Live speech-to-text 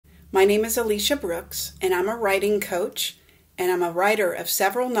My name is Alicia Brooks, and I'm a writing coach, and I'm a writer of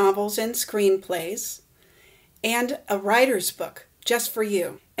several novels and screenplays, and a writer's book just for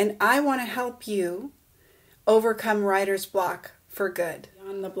you. And I want to help you overcome writer's block for good.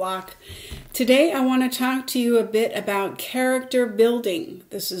 On the block. Today I want to talk to you a bit about character building.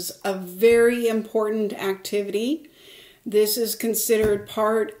 This is a very important activity. This is considered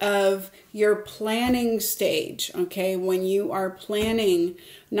part of your planning stage, okay? When you are planning,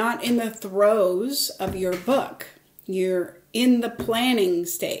 not in the throes of your book. You're in the planning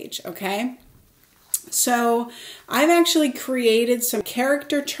stage, okay? So I've actually created some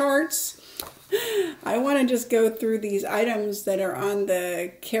character charts. I want to just go through these items that are on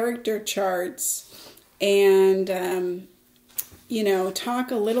the character charts and, talk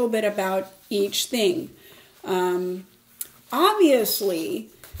a little bit about each thing. Obviously,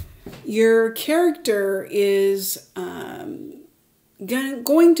 your character is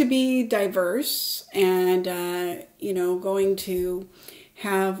going to be diverse and, going to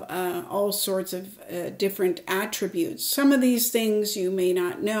have all sorts of different attributes. Some of these things you may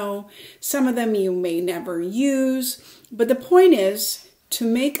not know. Some of them you may never use. But the point is to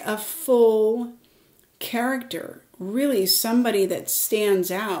make a full character, really somebody that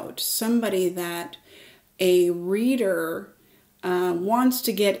stands out, somebody that a reader wants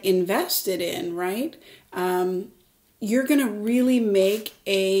to get invested in, right? You're going to really make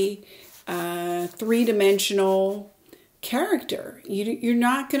a three-dimensional character. You're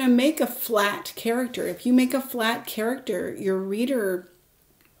not going to make a flat character. If you make a flat character, your reader,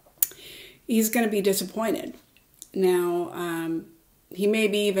 he's going to be disappointed. Now, he may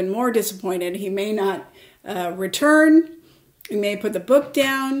be even more disappointed. He may not return. You may put the book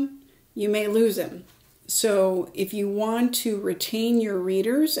down. You may lose him. So if you want to retain your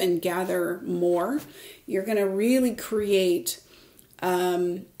readers and gather more, you're going to really create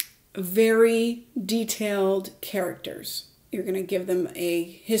very detailed characters. You're going to give them a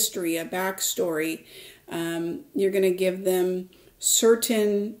history, a backstory. You're going to give them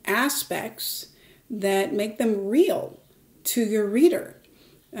certain aspects that make them real to your reader.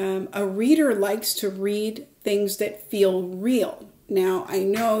 A reader likes to read things that feel real. Now, I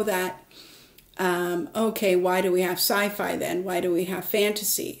know that okay, why do we have sci-fi then? Why do we have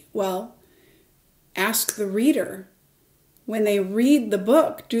fantasy? Well, ask the reader. When they read the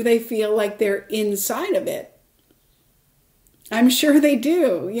book, do they feel like they're inside of it? I'm sure they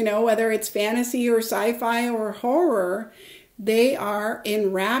do. Whether it's fantasy or sci-fi or horror, they are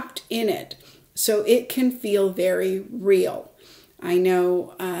enwrapped in it. So it can feel very real. I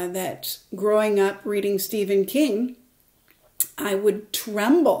know that growing up reading Stephen King, I would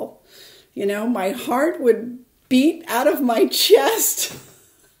tremble. My heart would beat out of my chest.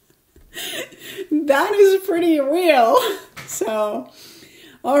 That is pretty real. So,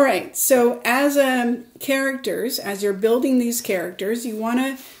 all right. So as characters, as you're building these characters, you want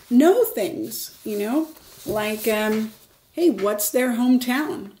to know things, like, hey, what's their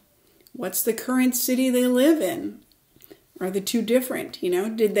hometown? What's the current city they live in? Are the two different?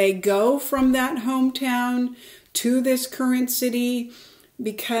 Did they go from that hometown to this current city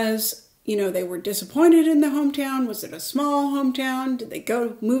because they were disappointed in the hometown? Was it a small hometown? Did they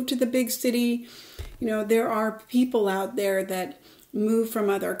move to the big city? There are people out there that move from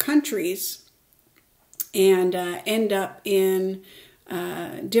other countries and end up in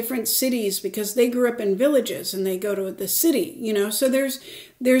different cities because they grew up in villages and they go to the city. So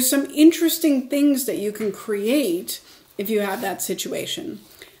there's some interesting things that you can create if you have that situation.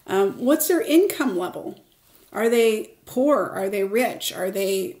 What's their income level? Are they poor? Are they rich? Are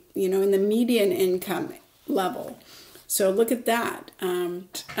they in the median income level? So look at that.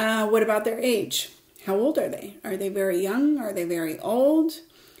 What about their age? How old are they? Are they very young? Are they very old?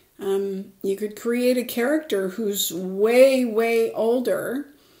 You could create a character who's way, way older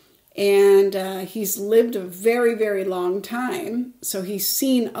and he's lived a very, very long time. So he's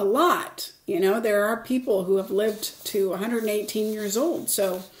seen a lot. There are people who have lived to 118 years old.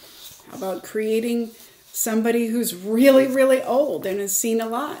 So how about creating somebody who's really, really old and has seen a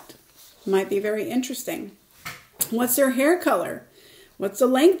lot? Might be very interesting. What's their hair color? What's the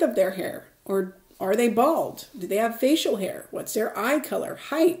length of their hair? Or are they bald? Do they have facial hair? What's their eye color?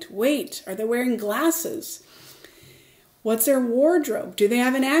 Height, weight? Are they wearing glasses? What's their wardrobe? Do they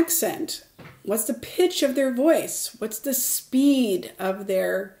have an accent? What's the pitch of their voice? What's the speed of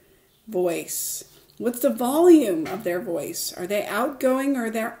their voice? What's the volume of their voice? Are they outgoing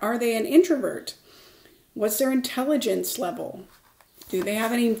or are they an introvert? What's their intelligence level? Do they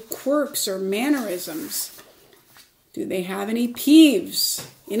have any quirks or mannerisms? Do they have any peeves?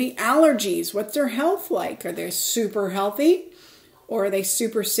 Any allergies? What's their health like? Are they super healthy? Or are they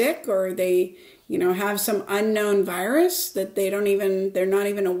super sick? Or are they, have some unknown virus that they're not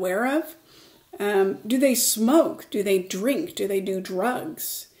even aware of? Do they smoke? Do they drink? Do they do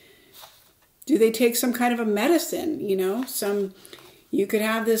drugs? Do they take some kind of a medicine? You could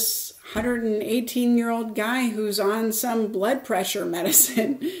have this 118-year-old guy who's on some blood pressure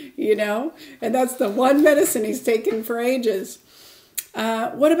medicine, and that's the one medicine he's taken for ages.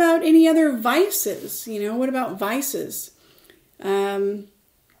 What about any other vices? What about vices?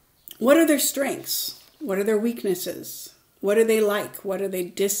 What are their strengths? What are their weaknesses? What do they like? What do they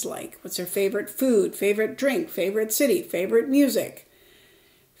dislike? What's their favorite food, favorite drink, favorite city, favorite music,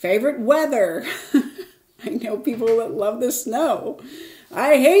 favorite weather? I know people that love the snow.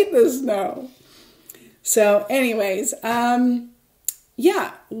 I hate the snow. So anyways,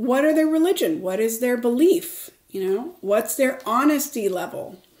 what are their religion? What is their belief? What's their honesty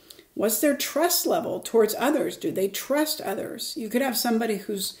level? What's their trust level towards others? Do they trust others? You could have somebody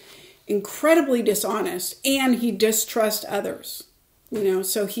who's incredibly dishonest and he distrusts others,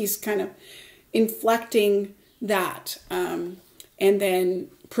 so he's kind of inflecting that and then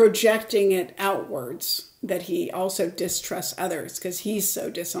projecting it outwards that he also distrusts others because he's so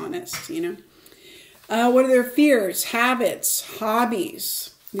dishonest, What are their fears, habits,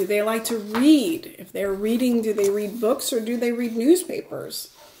 hobbies? Do they like to read? If they're reading, do they read books or do they read newspapers?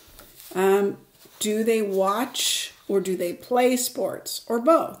 Do they watch or do they play sports or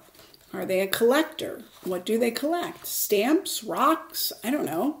both? Are they a collector? What do they collect? Stamps, rocks, I don't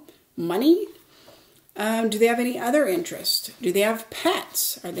know, money? Do they have any other interest? Do they have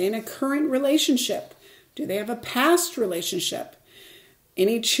pets? Are they in a current relationship? Do they have a past relationship?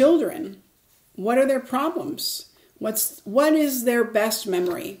 Any children? What are their problems? What is their best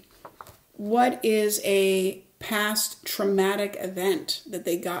memory? What is a past traumatic event that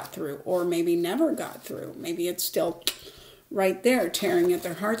they got through or maybe never got through? Maybe it's still right there tearing at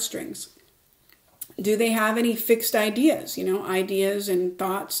their heartstrings. Do they have any fixed ideas? Ideas and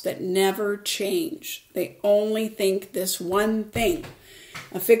thoughts that never change. They only think this one thing.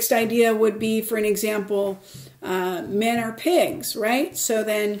 A fixed idea would be, for an example, men are pigs, right? So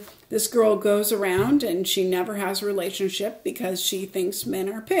then this girl goes around and she never has a relationship because she thinks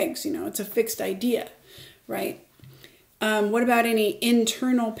men are pigs. It's a fixed idea, right? What about any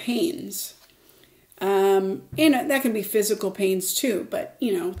internal pains? And that can be physical pains too, but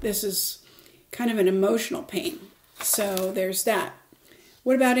this is kind of an emotional pain. So there's that.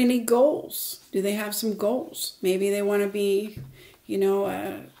 What about any goals? Do they have some goals? Maybe they want to be,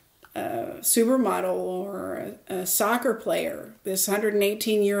 a supermodel or a soccer player. This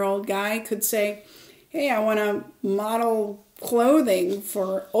 118-year-old guy could say, hey, I want to model clothing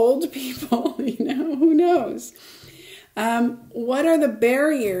for old people, who knows? What are the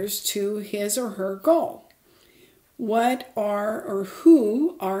barriers to his or her goal? What are or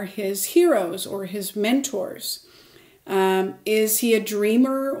who are his heroes or his mentors? Is he a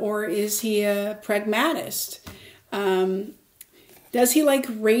dreamer or is he a pragmatist? Does he like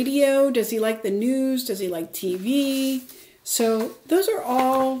radio? Does he like the news? Does he like TV? So those are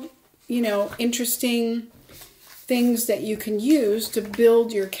all, interesting things that you can use to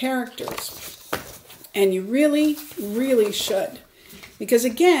build your characters. And you really, really should. Because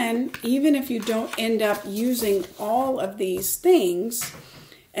again, even if you don't end up using all of these things,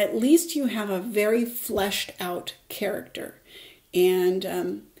 at least you have a very fleshed out character.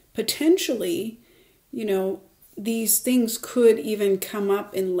 And potentially, these things could even come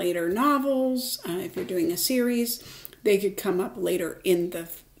up in later novels. If you're doing a series, they could come up later in the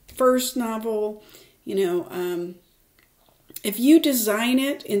first novel. If you design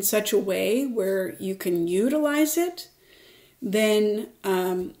it in such a way where you can utilize it, then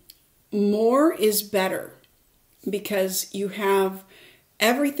more is better because you have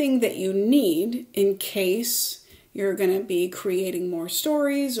everything that you need in case you're going to be creating more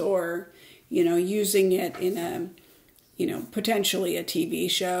stories or, using it in a, potentially a TV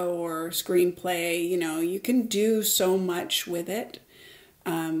show or screenplay. You can do so much with it.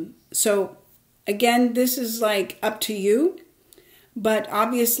 So again, this is up to you. But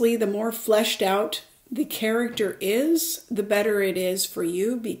obviously, the more fleshed out the character is, the better it is for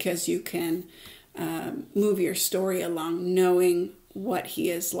you because you can move your story along knowing what he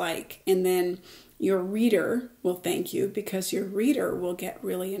is like. And then your reader will thank you because your reader will get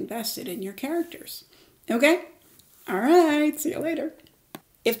really invested in your characters. Okay? All right. See you later.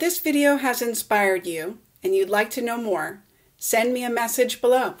 If this video has inspired you and you'd like to know more, send me a message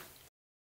below.